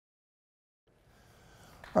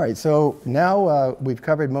All right, so now we've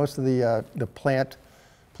covered most of the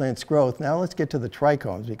plant's growth. Now let's get to the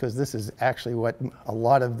trichomes, because this is actually what a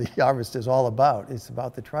lot of the harvest is all about. It's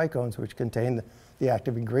about the trichomes, which contain the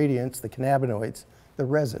active ingredients, the cannabinoids, the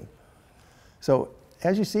resin. So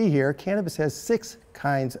as you see here, cannabis has 6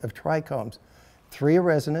 kinds of trichomes. 3 are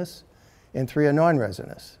resinous and 3 are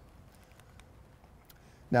non-resinous.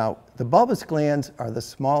 Now, the bulbous glands are the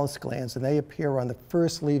smallest glands, and they appear on the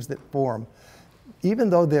first leaves that form.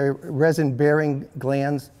 Even though they're resin-bearing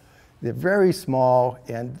glands, they're very small,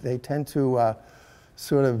 and they tend to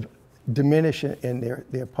sort of diminish in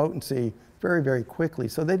their potency very, very quickly.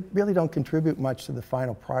 So they really don't contribute much to the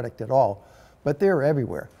final product at all. But they're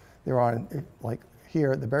everywhere. They're on, like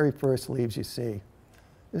here, the very first leaves you see.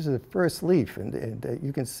 This is the first leaf, and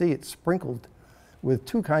you can see it's sprinkled with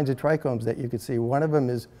 2 kinds of trichomes that you can see. One of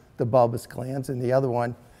them is the bulbous glands, and the other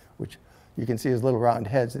one, which you can see as little round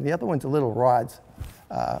heads, and the other one's the little rods,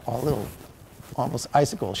 or little almost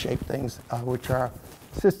icicle-shaped things, which are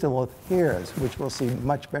cystolith hairs, which we'll see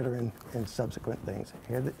much better in subsequent things.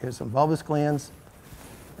 Here's some bulbous glands,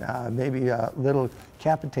 maybe a little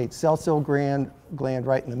capitate cell gland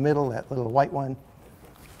right in the middle, that little white one.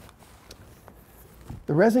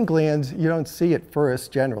 The resin glands, you don't see at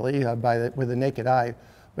first, generally, with the naked eye,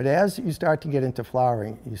 but as you start to get into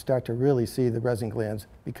flowering, you start to really see the resin glands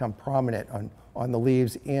become prominent on the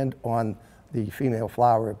leaves and on the female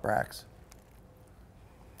flower bracts.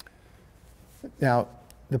 Now,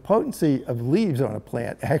 the potency of leaves on a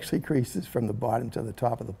plant actually increases from the bottom to the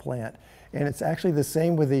top of the plant, and it's actually the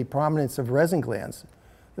same with the prominence of resin glands.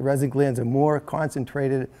 The resin glands are more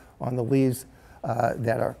concentrated on the leaves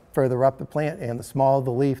that are further up the plant, and the smaller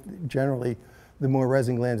the leaf, generally, the more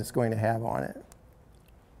resin glands it's going to have on it.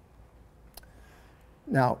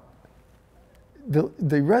 Now,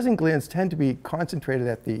 the resin glands tend to be concentrated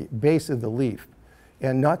at the base of the leaf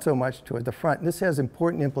and not so much toward the front. This has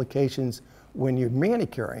important implications when you're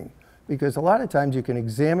manicuring, because a lot of times you can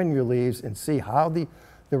examine your leaves and see how the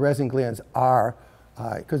resin glands are,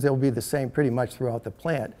 because they'll be the same pretty much throughout the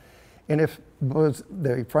plant. And if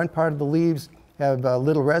the front part of the leaves have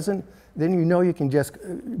little resin, then you know you can just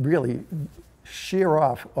really shear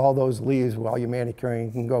off all those leaves while you're manicuring.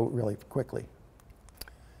 You can go really quickly.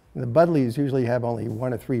 And the bud leaves usually have only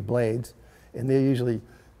 1 or 3 blades, and they're usually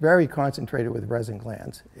very concentrated with resin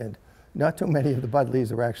glands. And not too many of the bud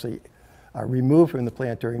leaves are actually removed from the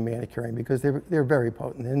plant during manicuring, because they're very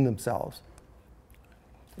potent in themselves.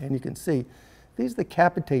 And you can see, these are the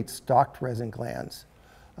capitate stalked resin glands.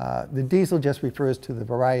 The diesel just refers to the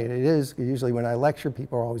variety it is. Usually when I lecture,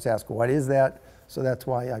 people always ask, what is that? So that's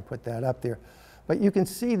why I put that up there. But you can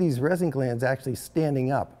see these resin glands actually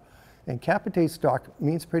standing up. And capitate stalk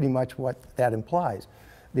means pretty much what that implies.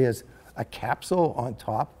 There's a capsule on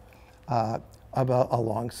top of a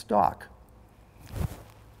long stalk.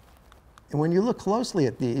 And when you look closely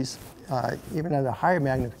at these, even at a higher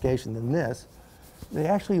magnification than this, they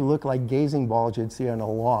actually look like gazing balls you'd see on a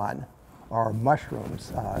lawn, or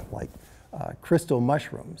mushrooms, like crystal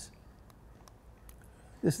mushrooms.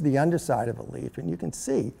 This is the underside of a leaf, and you can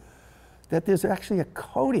see that there's actually a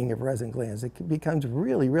coating of resin glands. It becomes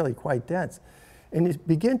really, really quite dense. And you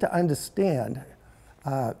begin to understand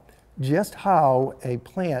just how a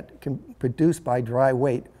plant can produce by dry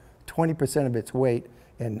weight 20% of its weight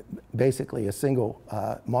in basically a single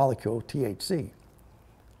molecule, THC.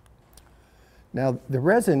 Now, the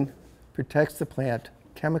resin protects the plant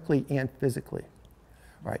chemically and physically,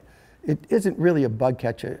 right? It isn't really a bug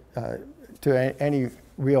catcher to any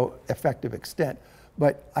real effective extent,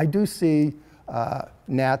 but I do see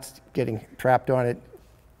gnats getting trapped on it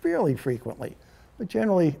fairly frequently. But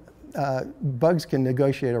generally, bugs can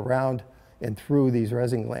negotiate around and through these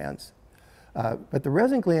resin glands. But the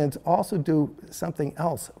resin glands also do something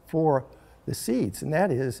else for the seeds, and that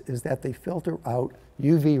is that they filter out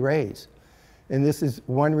UV rays. And this is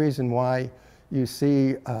one reason why you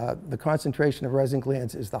see the concentration of resin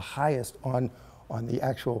glands is the highest on the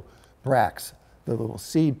actual bracts, the little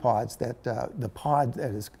seed pods, the pod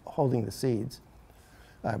that is holding the seeds.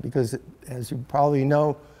 Because as you probably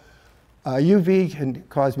know, UV can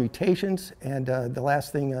cause mutations, and the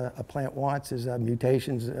last thing a plant wants is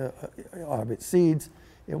mutations of its seeds.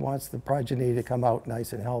 It wants the progeny to come out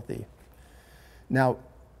nice and healthy. Now,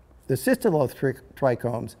 the cystolith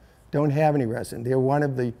trichomes don't have any resin. They're one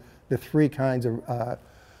of the 3 kinds of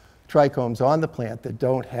trichomes on the plant that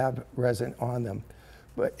don't have resin on them.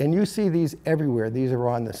 And you see these everywhere. These are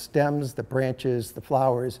on the stems, the branches, the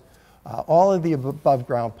flowers. All of the above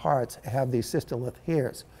ground parts have these cystolith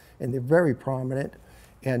hairs, and they're very prominent.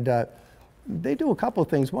 And they do a couple of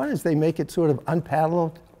things. One is they make it sort of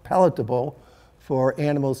unpalatable for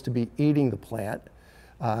animals to be eating the plant.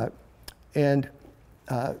 And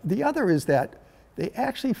the other is that they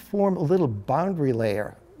actually form a little boundary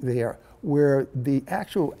layer there where the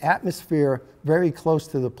actual atmosphere very close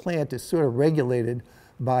to the plant is sort of regulated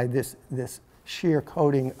by this sheer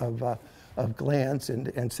coating of glands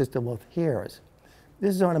and system of hairs.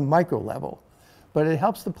 This is on a micro level, but it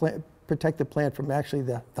helps the plant protect the plant from actually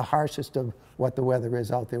the harshest of what the weather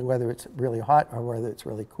is out there, whether it's really hot or whether it's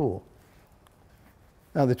really cool.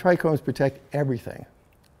 Now the trichomes protect everything,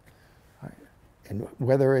 right? And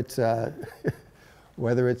whether it's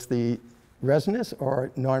whether it's the resinous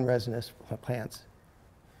or non-resinous plants.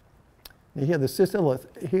 And here the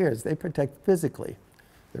cystolith hairs, they protect physically.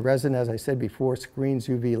 The resin, as I said before, screens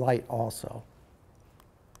UV light also.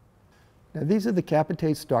 Now these are the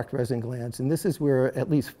capitate stalked resin glands, and this is where at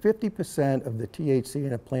least 50% of the THC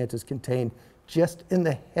in a plant is contained just in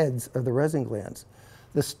the heads of the resin glands.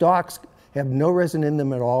 The stalks have no resin in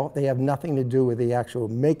them at all. They have nothing to do with the actual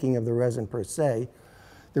making of the resin per se.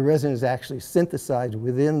 The resin is actually synthesized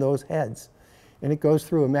within those heads, and it goes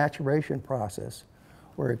through a maturation process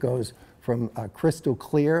where it goes from crystal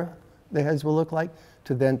clear, the heads will look like,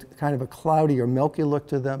 to then kind of a cloudy or milky look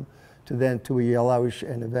to them, to then to a yellowish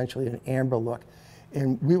and eventually an amber look.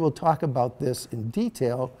 And we will talk about this in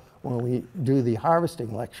detail when we do the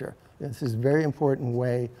harvesting lecture. This is a very important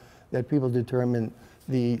way that people determine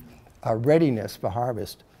the readiness for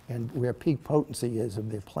harvest and where peak potency is of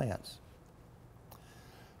their plants.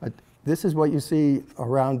 But this is what you see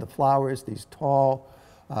around the flowers, these tall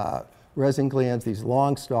resin glands, these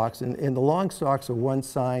long stalks. And the long stalks are one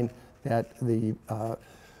sign that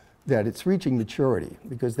that it's reaching maturity,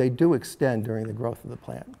 because they do extend during the growth of the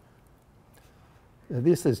plant.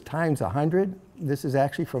 This is times 100. This is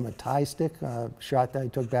actually from a tie stick shot that I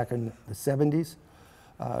took back in the 70s.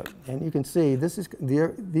 And you can see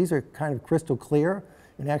these are kind of crystal clear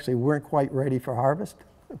and actually weren't quite ready for harvest,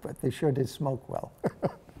 but they sure did smoke well.